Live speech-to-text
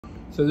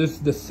So this is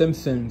The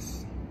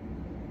Simpsons,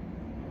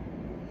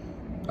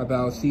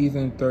 about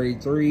season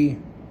 33,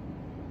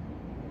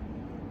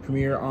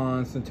 premiere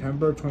on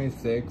September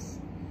 26th.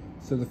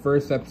 So the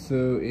first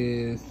episode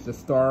is the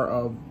star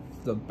of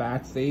the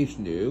Backstage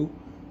New.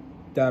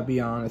 That'll be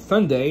on a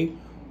Sunday.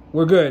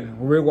 We're good.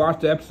 We'll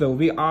watch the episode. It'll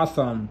be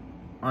awesome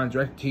on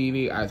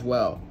DirecTV as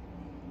well.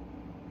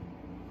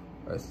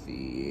 Let's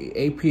see,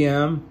 8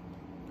 p.m.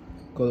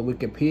 Go to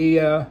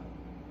Wikipedia.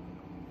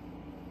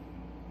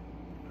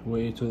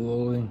 Wait till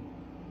loading.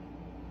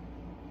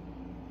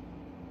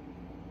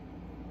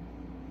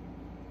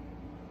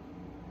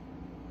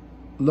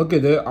 Look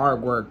at the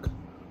artwork.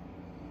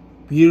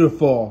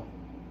 Beautiful.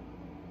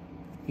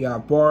 Yeah,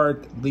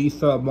 Bart,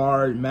 Lisa,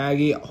 Marge,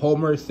 Maggie,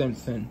 Homer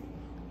Simpson.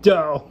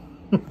 Joe.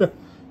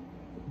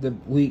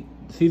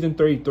 Season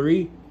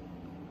 33.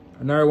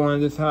 Another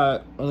one. This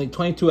had only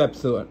 22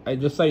 episodes. I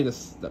just say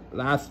this the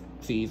last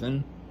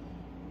season.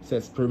 It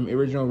says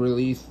original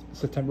release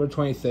September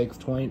 26,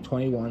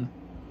 2021.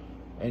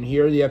 And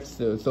here are the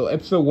episodes. So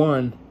episode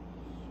 1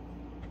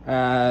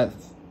 has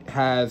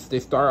the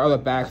star of the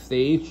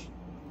Backstage.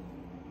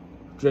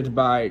 Directed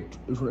by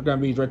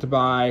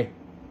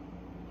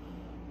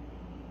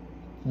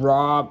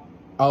Rob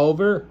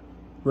Oliver.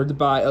 Written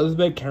by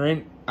Elizabeth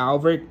Karen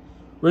Albrecht.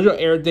 Original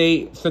air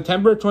date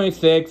September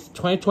 26,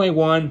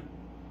 2021.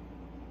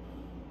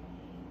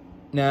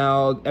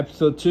 Now,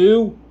 episode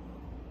 2,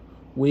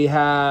 we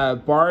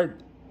have Bart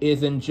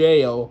is in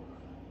jail.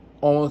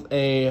 Almost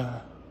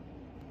a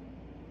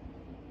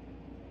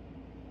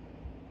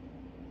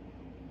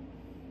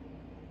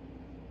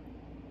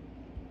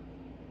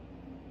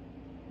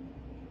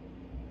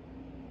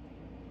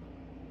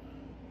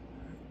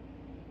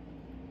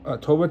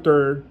October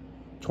 3rd,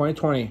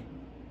 2020.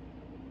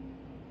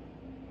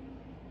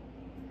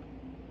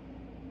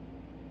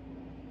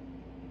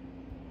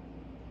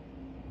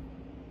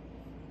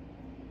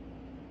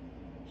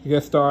 You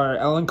guest star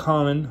Ellen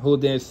Common, who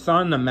did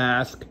Son the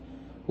Mask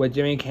with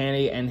Jimmy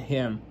Kennedy and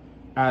him,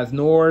 as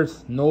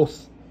Norse,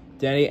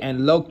 Danny,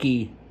 and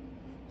Loki.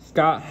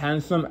 Scott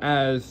Hansen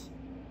as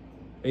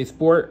a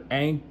sport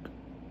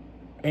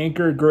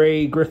anchor,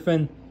 Gray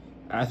Griffin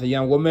as a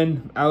young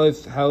woman,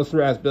 Alice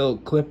Hauser as Bill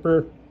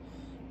Clipper.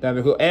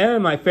 That'd be cool.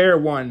 And my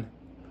favorite one,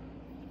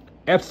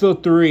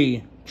 episode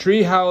 3,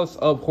 Treehouse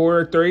of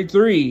Horror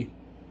 33.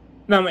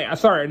 No, wait,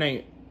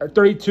 sorry,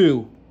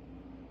 32.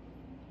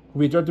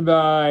 We directed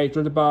by,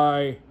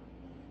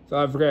 so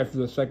I forgot for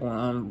the second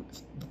one.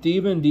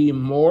 Stephen D.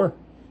 Moore.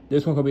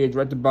 This one could be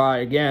directed by,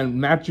 again,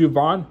 Matthew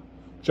Vaughn,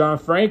 John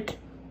Frank,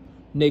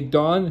 Nick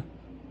Dunn.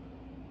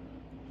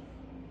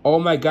 Oh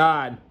my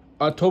God.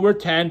 October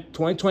 10th,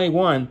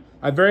 2021.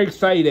 I'm very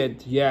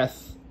excited.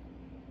 Yes.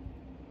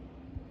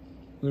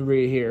 Let me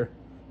read it here.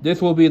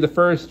 This will be the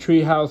first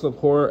Treehouse of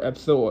Horror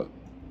episode.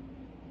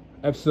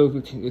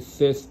 Which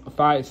consists of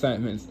 5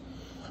 segments.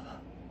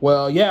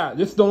 Well, yeah,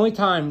 this is the only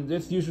time.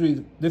 This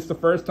is the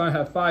first time I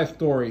have 5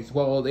 stories.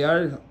 Well, the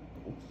other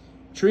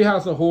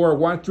Treehouse of Horror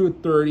 1 through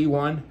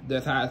 31.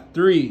 This has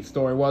 3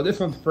 stories. Well, this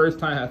one's the first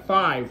time I have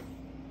 5.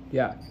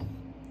 Yeah.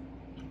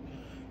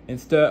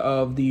 Instead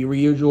of the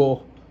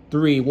usual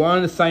 3.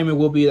 One assignment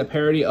will be the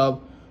parody of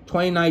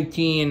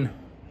 2019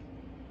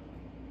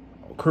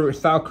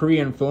 South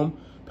Korean film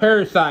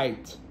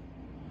Parasite,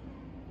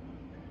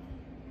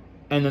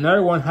 and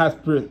another one has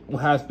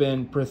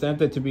been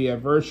presented to be a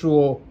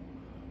virtual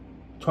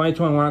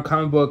 2021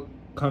 comic book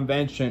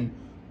convention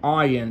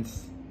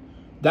audience.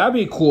 That'd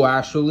be cool,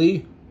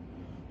 actually.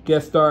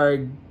 Guest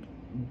star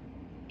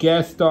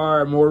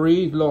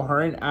Maurice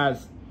Lohan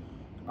as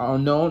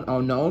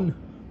unknown,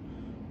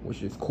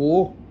 which is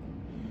cool.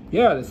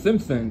 Yeah, The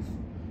Simpsons.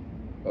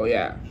 Oh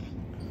yeah,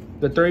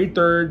 the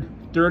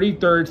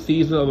 33rd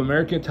season of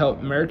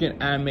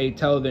American anime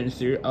television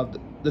series of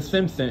The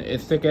Simpsons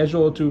is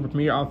scheduled to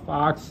premiere on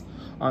Fox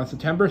on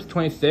September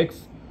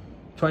 26,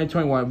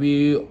 2021.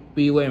 Wait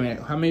a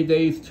minute, how many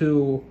days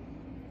to,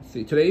 let's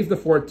see, today's the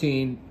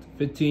 14th,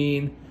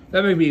 15,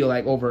 that may be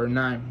like over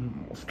a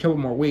couple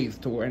more weeks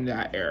to we're in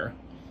that era.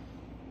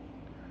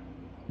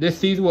 This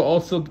season will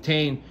also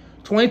contain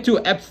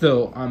 22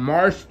 episodes on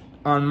March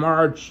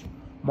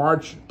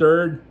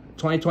 3rd,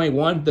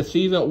 2021. The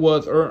season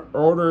was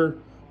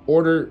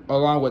ordered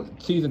along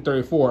with season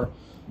 34.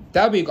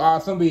 That'd be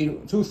awesome. Be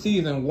 2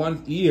 seasons,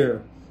 1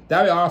 year.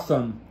 That'd be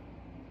awesome.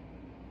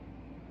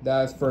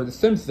 That's for The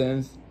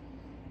Simpsons,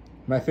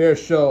 my favorite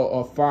show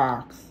of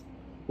Fox.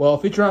 Well,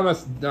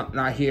 Futurama's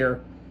not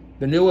here.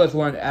 The newest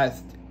one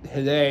as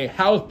today,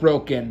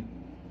 Housebroken.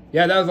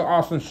 Yeah, that was an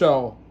awesome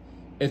show.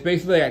 It's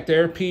basically a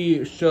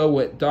therapy show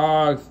with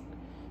dogs,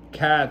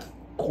 cats,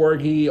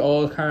 corgi,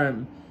 all kind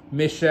of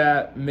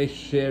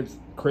mischiefs,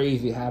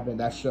 crazy happen in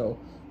that show.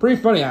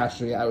 Pretty funny,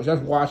 actually. I was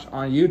just watched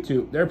on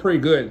YouTube. They're pretty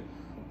good.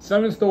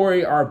 Some of the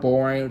stories are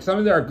boring. Some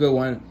of them are good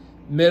ones.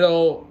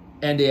 Middle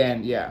and the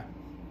end, yeah.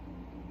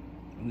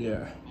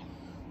 Yeah.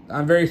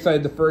 I'm very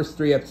excited the first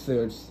 3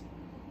 episodes.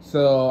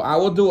 So, I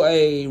will do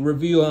a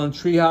review on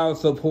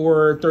Treehouse of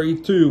Horror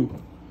 32.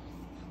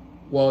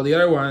 Well, the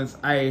other ones,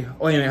 I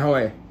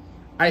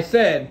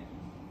said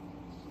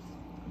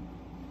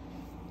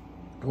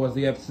was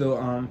the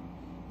episode,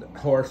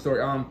 horror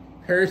story.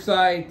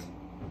 Parasite,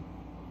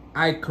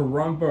 I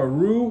Caramba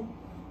Roo,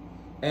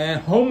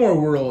 and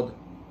Homeworld World.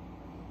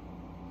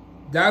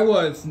 That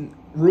was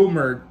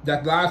rumored,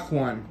 that last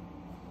one.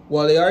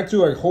 Well, the other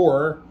two are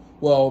horror.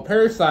 Well,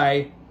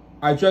 Parasite,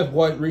 I just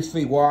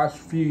recently watched a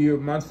few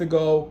months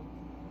ago.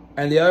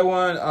 And the other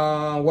one,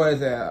 what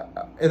is it?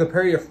 It's a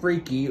parody of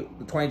Freaky,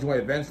 the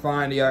 2020 events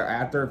line. The other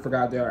actor,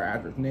 forgot the other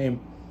actor's name.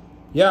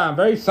 Yeah, I'm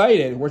very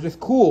excited, which is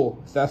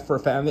cool. So that's for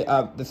family,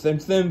 The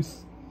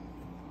Simpsons.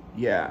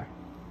 Yeah.